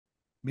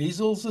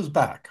Measles is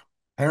back.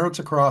 Parents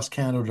across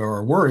Canada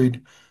are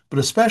worried, but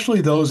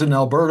especially those in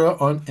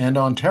Alberta and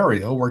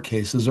Ontario where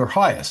cases are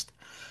highest.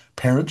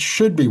 Parents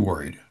should be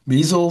worried.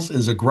 Measles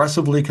is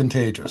aggressively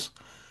contagious.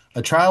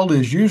 A child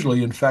is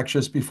usually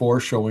infectious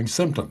before showing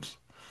symptoms.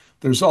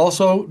 There's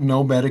also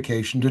no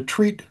medication to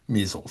treat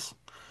measles.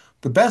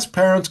 The best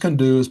parents can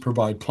do is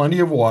provide plenty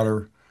of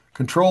water,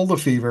 control the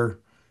fever,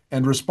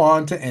 and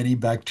respond to any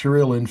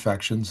bacterial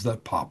infections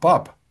that pop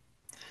up.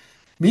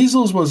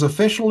 Measles was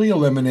officially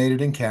eliminated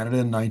in Canada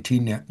in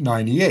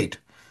 1998,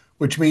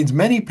 which means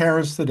many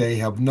parents today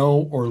have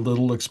no or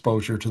little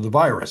exposure to the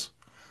virus.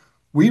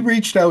 We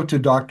reached out to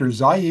Dr.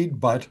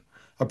 Zhiad,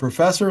 a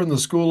professor in the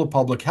School of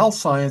Public Health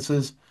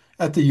Sciences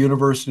at the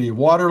University of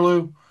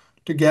Waterloo,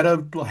 to get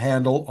a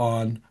handle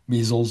on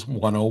Measles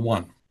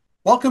 101.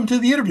 Welcome to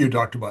the interview,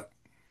 Dr. Butt.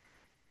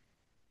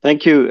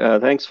 Thank you.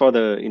 Thanks for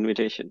the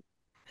invitation.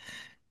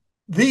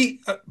 The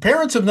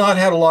parents have not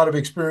had a lot of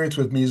experience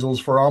with measles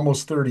for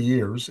almost 30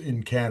 years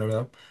in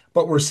Canada,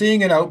 but we're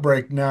seeing an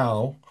outbreak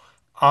now.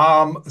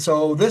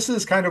 So this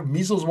is kind of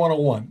measles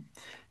 101.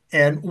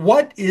 And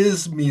what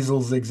is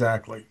measles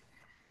exactly?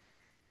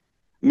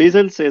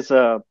 Measles is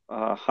a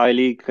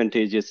highly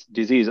contagious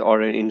disease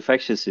or an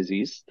infectious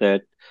disease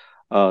that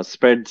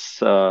spreads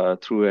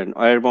through an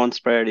airborne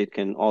spread. It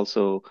can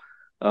also,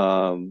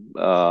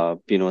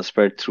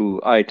 spread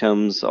through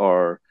items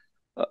or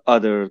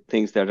other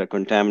things that are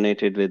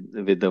contaminated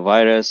with the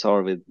virus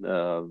or with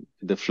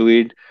the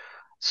fluid.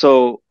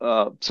 So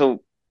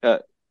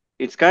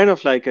it's kind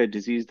of like a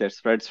disease that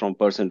spreads from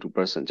person to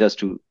person, just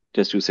to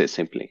say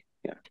simply.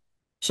 Yeah.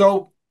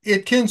 So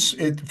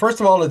first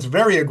of all, it's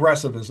very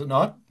aggressive, is it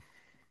not?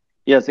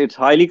 Yes, it's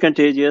highly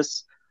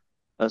contagious.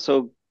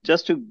 So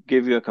just to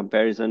give you a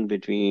comparison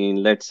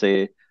between, let's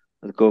say,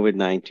 the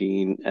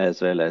COVID-19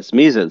 as well as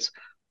measles.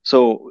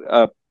 So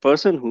a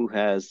person who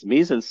has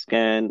measles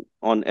can,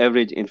 on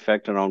average,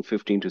 infect around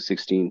 15 to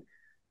 16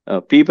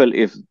 people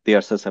if they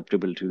are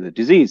susceptible to the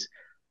disease.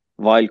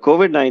 While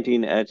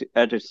COVID-19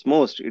 at its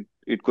most,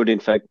 it could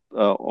infect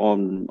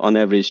on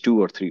average 2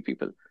 or 3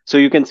 people. So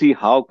you can see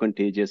how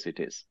contagious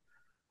it is.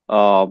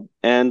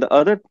 And the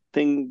other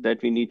thing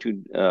that we need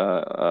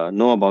to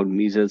know about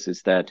measles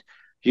is that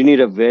you need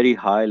a very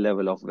high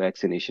level of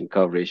vaccination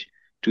coverage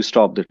to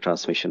stop the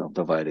transmission of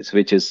the virus,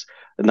 which is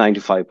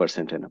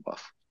 95% and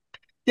above.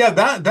 Yeah,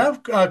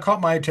 that caught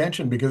my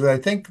attention because I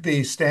think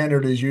the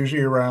standard is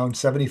usually around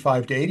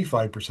 75 to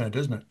 85%,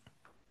 isn't it?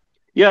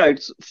 Yeah,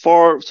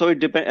 so it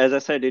depends, as I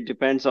said, it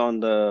depends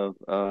on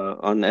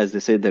as they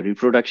say, the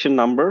reproduction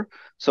number.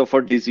 So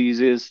for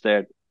diseases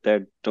that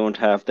don't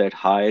have that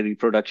high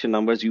reproduction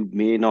numbers, you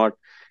may not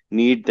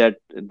need that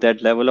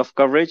level of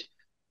coverage.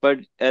 But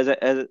as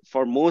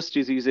for most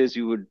diseases,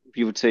 you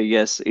would say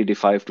yes,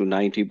 85 to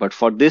 90. But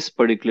for this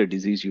particular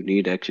disease, you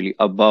need actually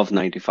above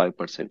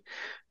 95%,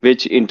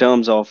 which in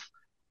terms of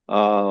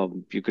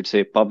you could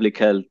say public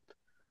health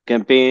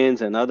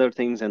campaigns and other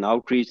things and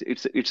outreach,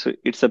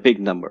 it's a big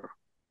number.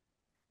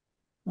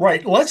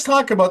 Right. Let's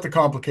talk about the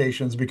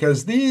complications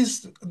because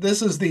this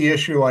is the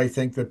issue I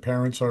think that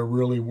parents are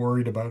really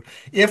worried about.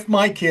 If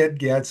my kid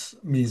gets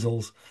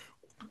measles,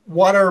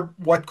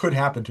 what could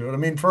happen to it? I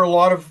mean, for a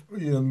lot of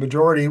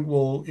majority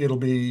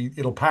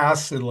it'll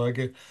pass.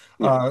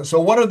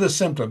 So what are the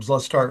symptoms?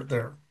 Let's start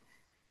there.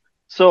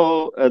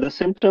 So the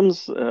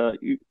symptoms,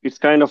 it's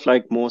kind of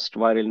like most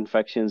viral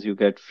infections. You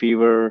get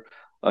fever,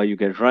 you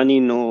get runny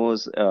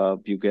nose,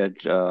 you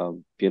get,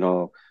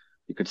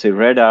 you could say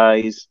red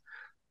eyes.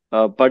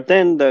 But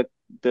then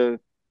the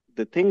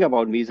thing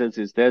about measles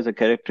is there's a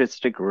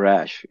characteristic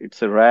rash.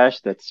 It's a rash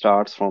that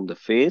starts from the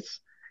face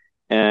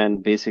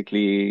and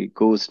basically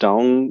goes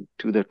down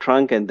to the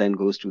trunk and then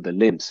goes to the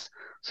limbs.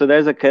 So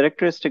there's a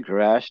characteristic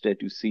rash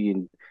that you see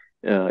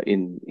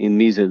in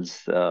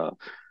measles,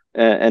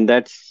 and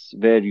that's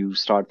where you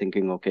start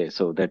thinking, okay,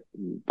 so that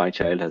my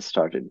child has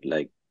started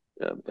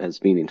has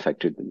been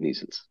infected with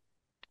measles.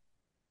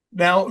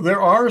 Now,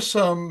 there are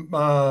some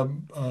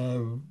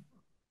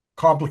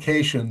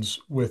complications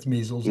with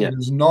measles. Yeah. It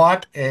is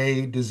not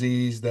a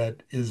disease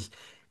that is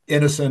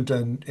innocent,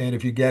 and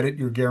if you get it,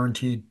 you're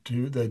guaranteed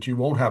that you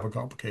won't have a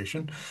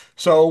complication.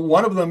 So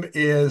one of them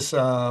is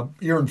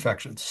ear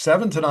infections.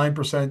 7 to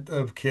 9%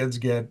 of kids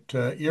get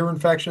ear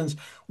infections.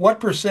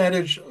 What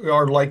percentage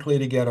are likely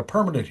to get a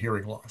permanent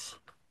hearing loss?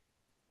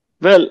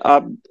 Well,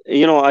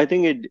 I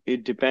think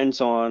it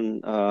depends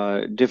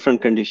on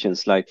different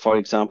conditions. Like, for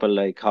example,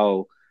 like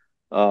how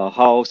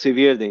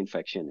severe the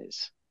infection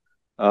is,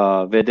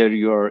 whether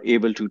you're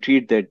able to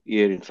treat that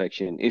ear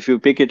infection. If you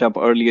pick it up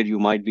earlier, you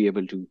might be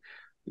able to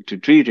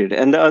treat it.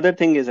 And the other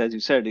thing is, as you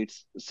said,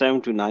 it's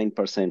 7 to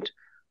 9%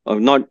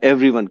 of not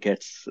everyone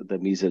gets the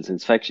measles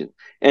infection.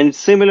 And it's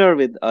similar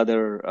with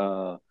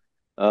other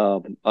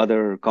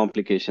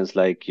complications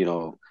like,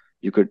 you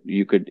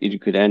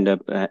could end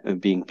up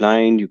being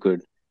blind, you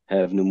could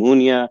have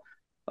pneumonia.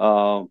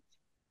 Uh,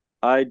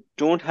 I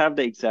don't have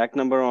the exact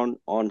number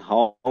on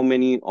how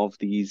many of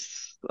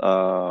these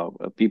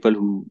people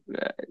who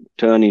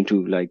turn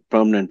into like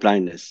permanent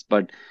blindness,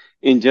 but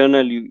in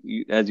general,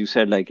 as you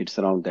said, like it's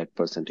around that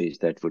percentage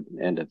that would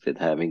end up with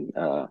having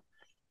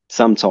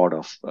some sort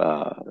of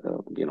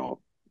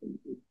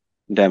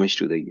damage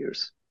to the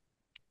ears.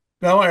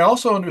 Now, I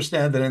also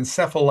understand that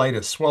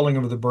encephalitis, swelling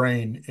of the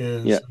brain,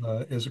 Yeah,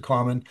 is a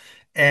common,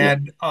 yeah.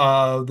 and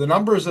the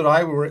numbers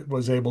that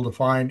was able to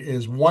find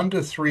is 1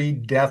 to 3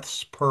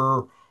 deaths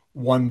per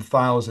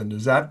 1,000.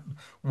 Is that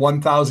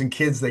 1,000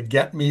 kids that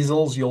get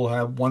measles? You'll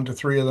have 1 to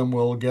 3 of them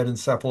will get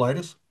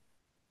encephalitis.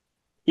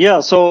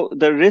 Yeah, so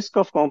the risk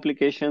of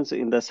complications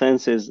in the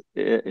sense is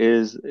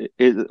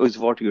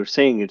what you're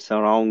saying. It's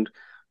around,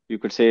 you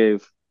could say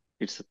if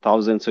it's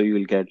 1,000, so you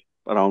will get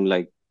around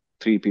like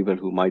 3 people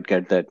who might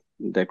get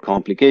that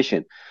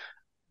complication.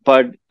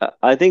 But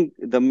I think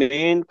the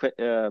main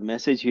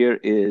message here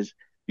is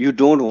you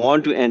don't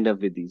want to end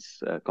up with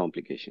these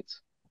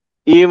complications,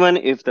 even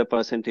if the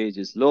percentage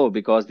is low,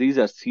 because these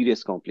are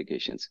serious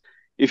complications.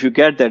 If you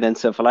get that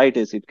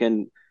encephalitis, it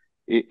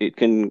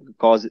can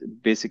cause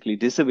basically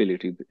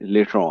disability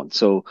later on.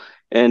 So,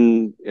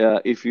 and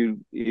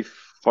if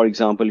for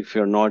example, if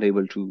you're not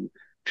able to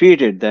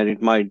treat it, then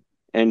it might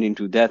end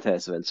into death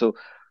as well. So,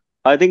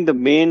 I think the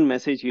main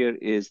message here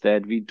is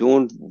that we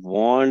don't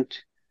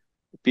want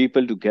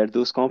people to get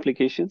those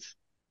complications.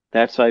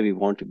 That's why we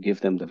want to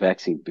give them the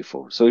vaccine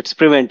before. So it's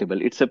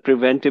preventable. It's a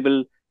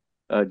preventable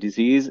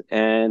disease,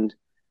 and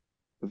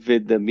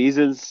with the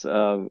measles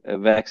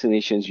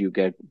vaccinations, you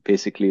get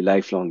basically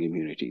lifelong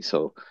immunity.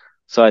 So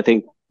I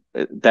think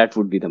that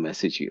would be the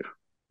message here.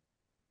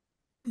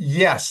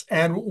 Yes,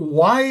 and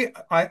why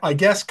I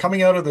guess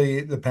coming out of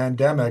the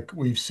pandemic,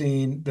 we've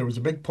seen there was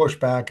a big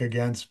pushback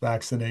against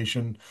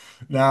vaccination.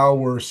 Now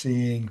we're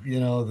seeing,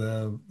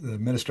 the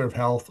Minister of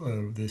Health,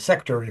 the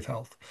Secretary of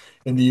Health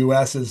in the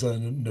U.S. is a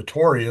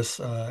notorious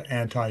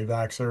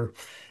anti-vaxxer,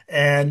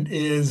 and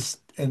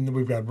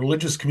we've got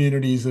religious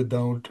communities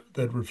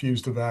that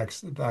refuse to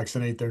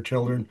vaccinate their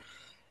Mhm. children.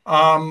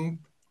 Um,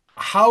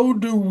 how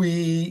do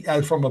we,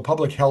 from a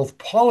public health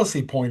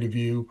policy point of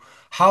view,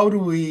 how do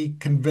we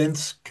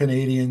convince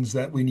Canadians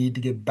that we need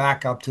to get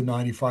back up to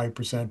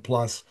 95%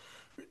 plus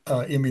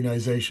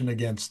immunization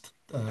against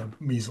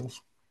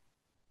measles?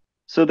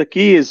 So the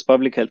key is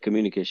public health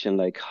communication.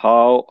 Like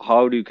how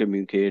do you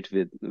communicate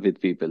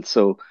with people?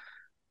 So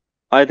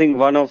I think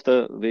one of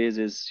the ways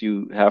is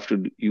you have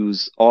to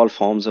use all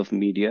forms of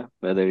media,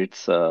 whether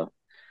it's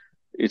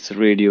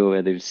radio,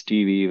 whether it's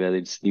TV, whether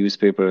it's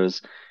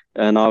newspapers.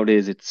 And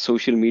nowadays, it's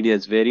social media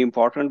is very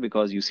important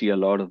because you see a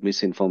lot of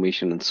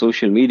misinformation on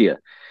social media.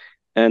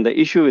 And the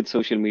issue with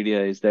social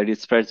media is that it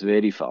spreads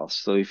very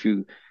fast. So if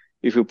you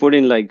put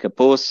in like a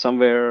post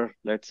somewhere,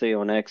 let's say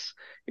on X,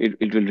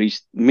 it will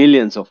reach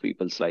millions of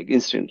people's like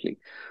instantly.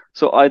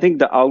 So I think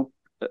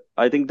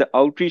the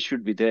outreach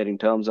should be there in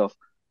terms of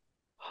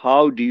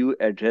how do you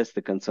address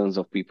the concerns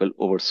of people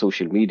over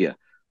social media?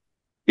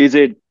 Is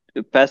it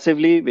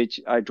passively, which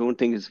I don't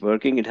think is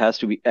working? It has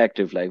to be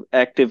active, like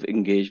active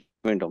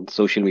engagement on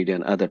social media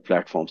and other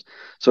platforms,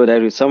 so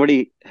that if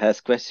somebody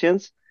has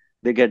questions,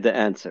 they get the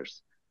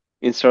answers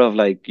instead of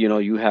like,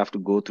 you have to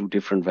go through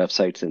different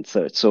websites and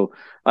search. So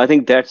I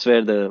think that's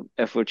where the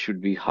effort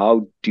should be.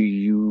 How do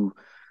you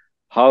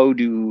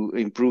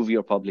improve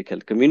your public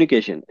health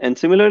communication? And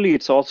similarly,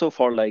 it's also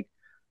for like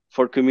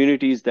for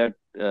communities that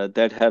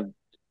have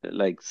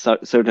like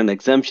certain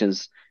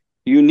exemptions.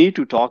 You need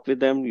to talk with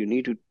them. You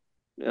need to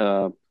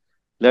uh,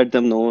 let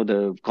them know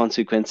the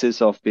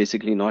consequences of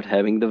basically not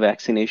having the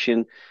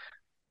vaccination,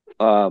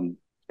 and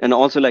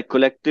also like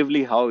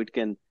collectively how it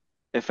can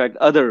affect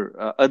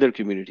other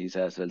communities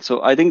as well.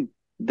 So I think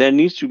there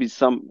needs to be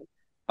some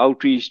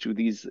outreach to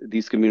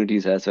these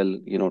communities as well,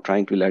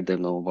 trying to let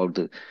them know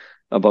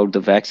about the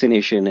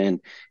vaccination.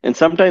 And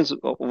sometimes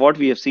what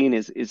we have seen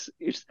is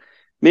it's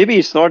maybe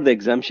it's not the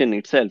exemption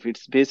itself.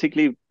 It's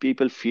basically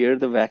people fear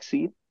the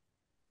vaccine,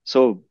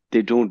 so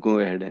they don't go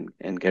ahead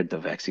and get the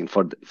vaccine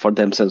for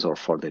themselves or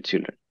for their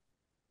children.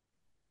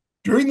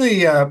 During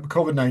the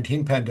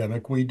COVID-19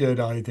 pandemic, we did,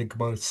 I think,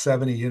 about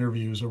 70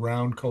 interviews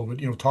around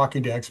COVID,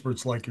 talking to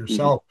experts like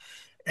Hmm. yourself.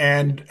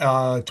 And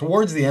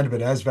towards the end of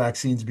it, as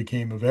vaccines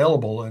became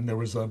available and there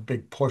was a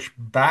big push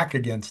back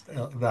against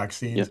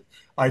Yeah, vaccines,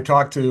 I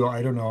talked to,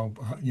 I don't know,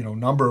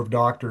 number of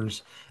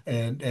doctors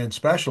and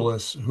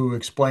specialists who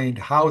explained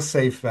how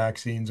safe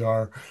vaccines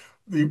are.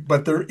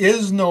 But there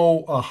is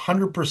no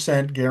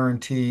 100%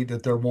 guarantee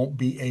that there won't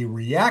be a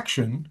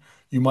reaction.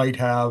 You might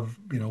have,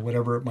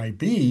 whatever it might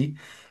be,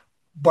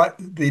 but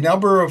the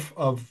number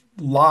of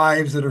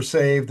lives that are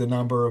saved, the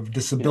number of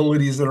yeah,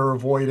 disabilities that are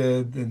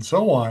avoided, and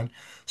so on,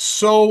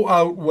 so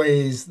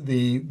outweighs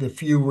the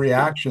few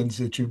yeah, reactions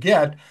that you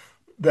get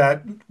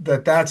that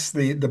that's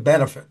the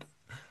benefit.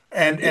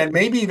 yeah, And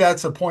maybe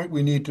that's a point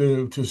we need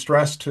to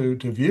stress to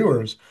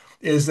viewers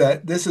is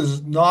that this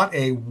is not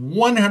a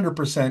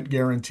 100%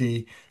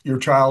 guarantee your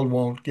child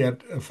won't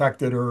get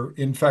affected or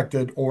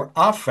infected or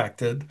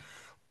affected,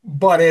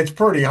 but it's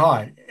pretty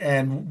high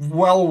and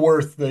well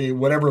worth the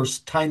whatever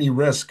tiny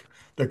risk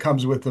that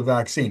comes with the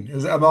vaccine.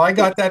 Have I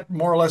yeah. got that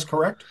more or less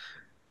correct?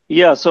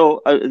 Yeah,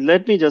 so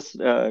let me just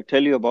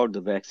tell you about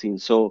the vaccine.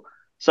 So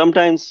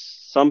sometimes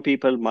some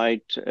people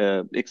might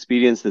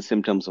experience the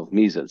symptoms of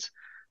measles.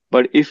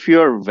 But if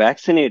you're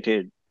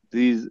vaccinated,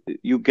 these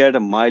you get a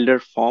milder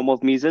form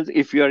of measles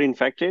if you are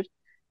infected,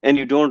 and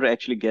you don't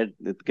actually get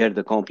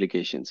the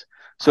complications.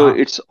 So Ah,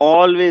 it's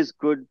always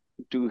good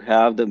to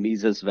have the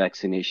measles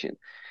vaccination.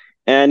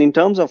 And in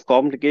terms of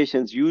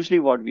complications, usually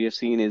what we have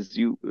seen is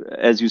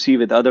as you see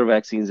with other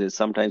vaccines, is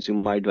sometimes you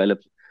might develop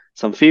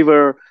some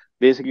fever.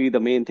 Basically, the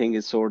main thing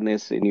is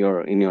soreness in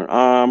your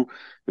arm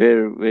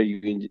where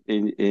you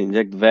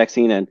inject the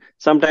vaccine, and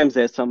sometimes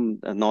there's some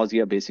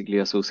nausea basically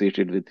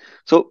associated with.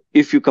 So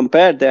if you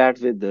compare that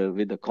with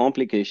the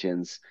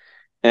complications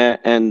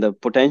and the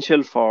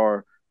potential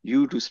for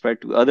you to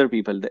spread to other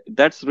people,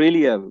 that's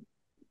really a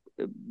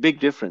big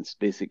difference,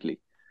 basically.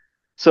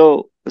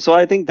 So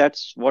I think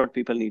that's what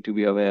people need to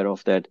be aware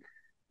of, that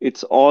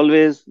it's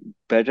always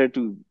better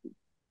to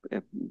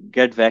uh,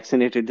 get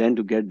vaccinated than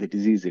to get the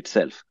disease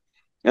itself.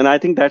 And I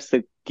think that's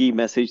the key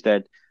message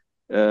that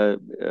they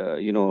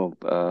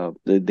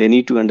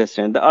need to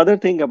understand. The other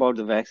thing about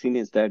the vaccine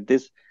is that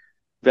this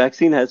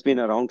vaccine has been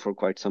around for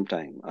quite some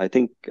time.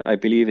 I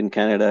believe in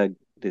Canada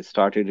they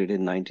started it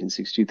in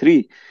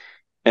 1963,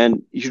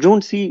 and you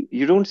don't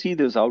see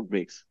those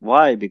outbreaks.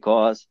 Why?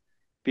 Because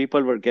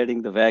people were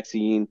getting the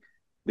vaccine,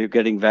 they're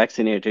getting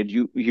vaccinated.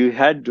 You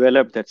had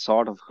developed that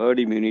sort of herd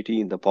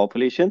immunity in the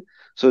population,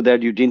 so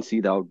that you didn't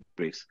see the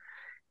outbreaks.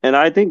 And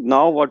I think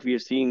now what we are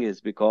seeing is,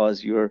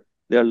 because there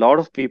are a lot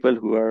of people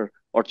who are,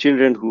 or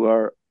children who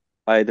are,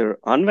 either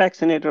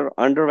unvaccinated or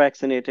under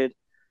vaccinated,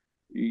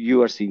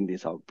 you are seeing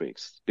these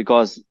outbreaks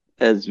because,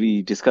 as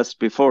we discussed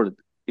before,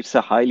 it's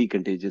a highly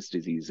contagious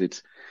disease.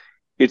 It's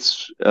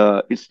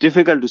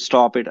difficult to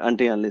stop it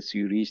until unless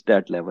you reach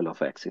that level of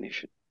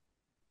vaccination.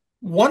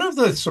 one of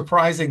the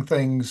surprising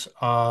things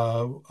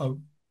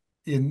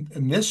in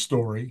this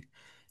story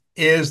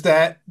is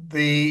that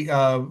the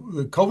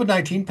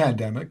COVID-19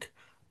 pandemic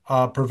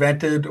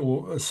prevented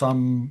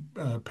some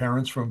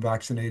parents from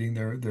vaccinating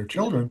their Yeah.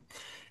 children,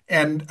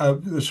 and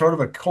there's sort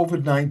of a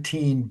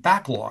COVID-19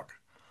 backlog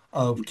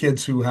of Mhm.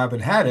 kids who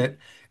haven't had it.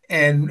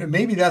 And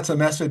maybe that's a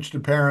message to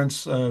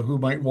parents who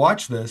might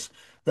watch this,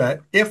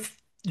 that if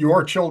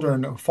your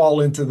children fall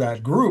into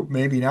that group,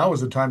 maybe now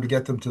is the time to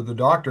get them to the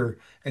doctor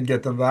and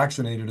get them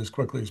vaccinated as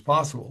quickly as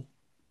possible.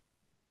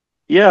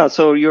 Yeah,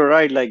 so you're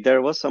right. Like,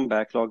 there was some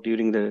backlog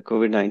during the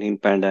COVID-19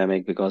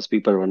 pandemic because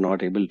people were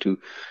not able to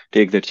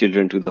take their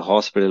children to the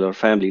hospital or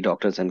family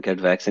doctors and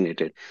get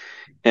vaccinated.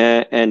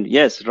 And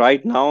yes,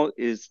 right now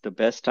is the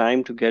best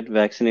time to get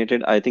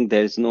vaccinated. I think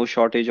there is no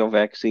shortage of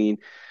vaccine.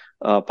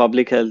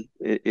 Public health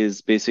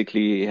is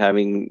basically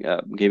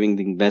giving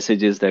the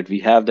messages that we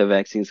have the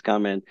vaccines,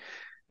 come and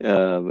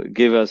we'll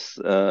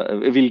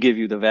give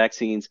you the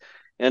vaccines.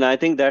 And I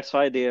think that's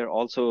why they are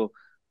also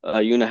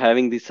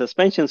having these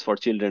suspensions for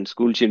children,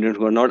 school children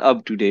who are not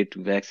up to date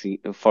to vaccine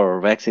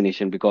for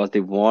vaccination, because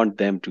they want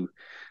them to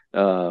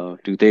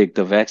take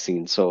the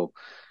vaccine. So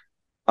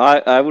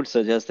I would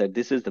suggest that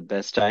this is the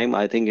best time.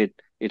 I think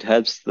it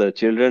helps the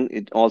children,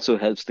 it also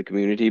helps the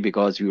community,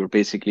 because you are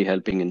basically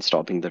helping in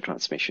stopping the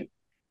transmission.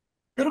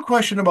 Got a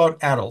question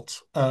about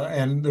adults,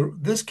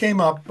 this came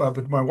up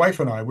with my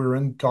wife and I. We were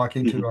in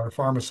talking to Mhm. our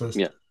pharmacist,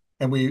 Yeah.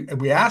 and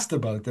we asked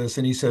about this,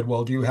 and he said,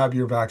 "Well, do you have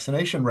your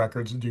vaccination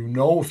records? Do you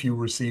know if you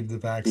received the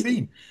Mhm.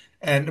 vaccine?"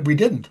 And we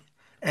didn't.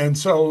 And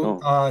so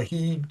Oh.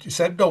 he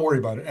said, "Don't worry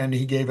about it." And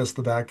he gave us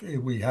the back.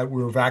 We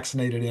were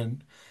vaccinated Mhm.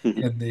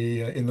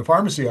 in the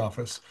pharmacy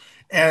office.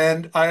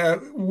 And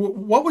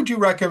what would you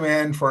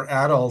recommend for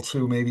adults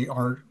who maybe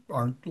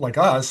aren't like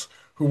us,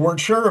 who weren't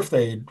sure if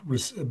they'd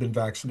been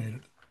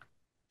vaccinated?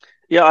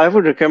 Yeah, I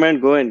would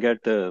recommend go and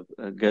get the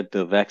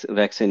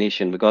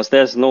vaccination, because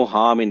there's no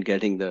harm in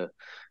getting the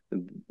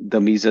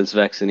measles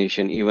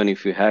vaccination, even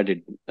if you had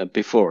it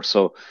before.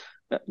 So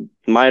uh,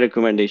 my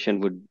recommendation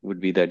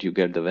would be that you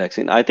get the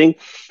vaccine. I think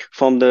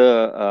from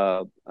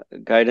the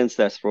guidance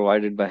that's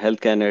provided by Health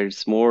Canada,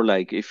 it's more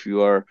like if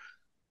you are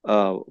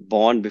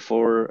born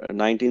before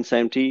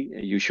 1970,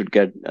 you should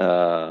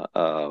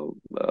uh,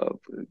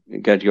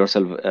 get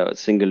yourself a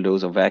single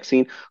dose of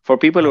vaccine. For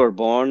people who are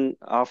born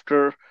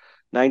after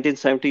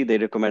 1970, they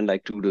recommend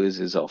like 2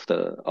 doses of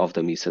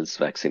the measles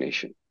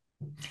vaccination.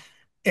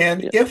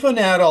 And Yeah. if an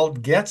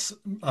adult gets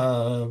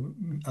uh,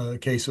 a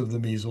case of the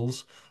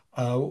measles,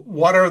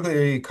 what are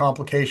the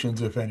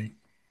complications, if any?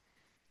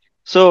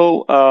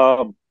 So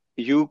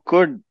you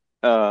could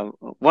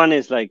one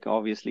is like,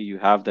 obviously you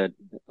have that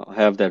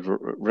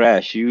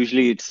rash.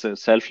 Usually it's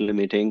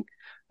self-limiting.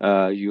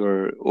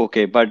 You're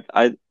okay, but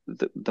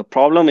the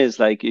problem is,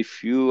 like,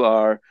 if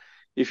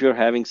you're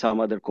having some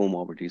other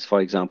comorbidities,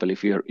 for example,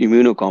 if you're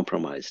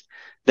immunocompromised,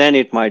 then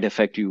it might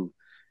affect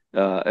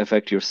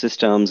your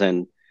systems,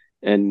 and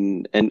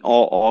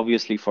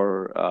obviously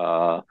for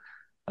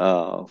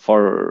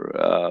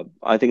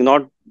I think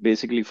not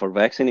basically for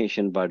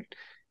vaccination, but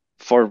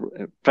for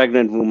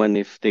pregnant women,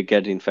 if they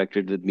get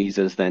infected with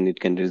measles, then it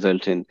can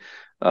result in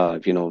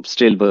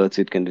stillbirths.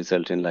 It can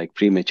result in like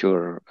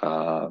premature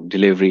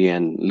delivery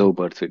and low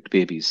birth weight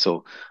babies.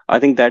 So I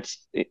think that's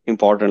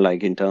important,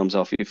 like in terms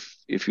of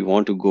if you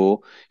want to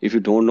go, if you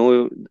don't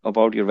know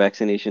about your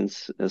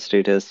vaccinations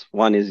status,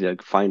 one is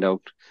like find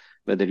out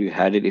whether you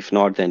had it. If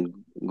not, then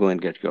go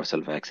and get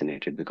yourself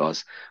vaccinated,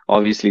 because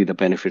obviously the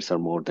benefits are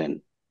more uh,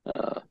 than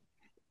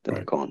the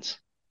Right. cons.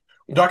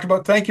 Yeah. Dr.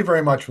 Butt, thank you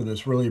very much for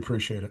this. Really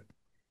appreciate it.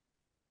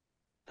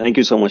 Thank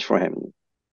you so much for having me.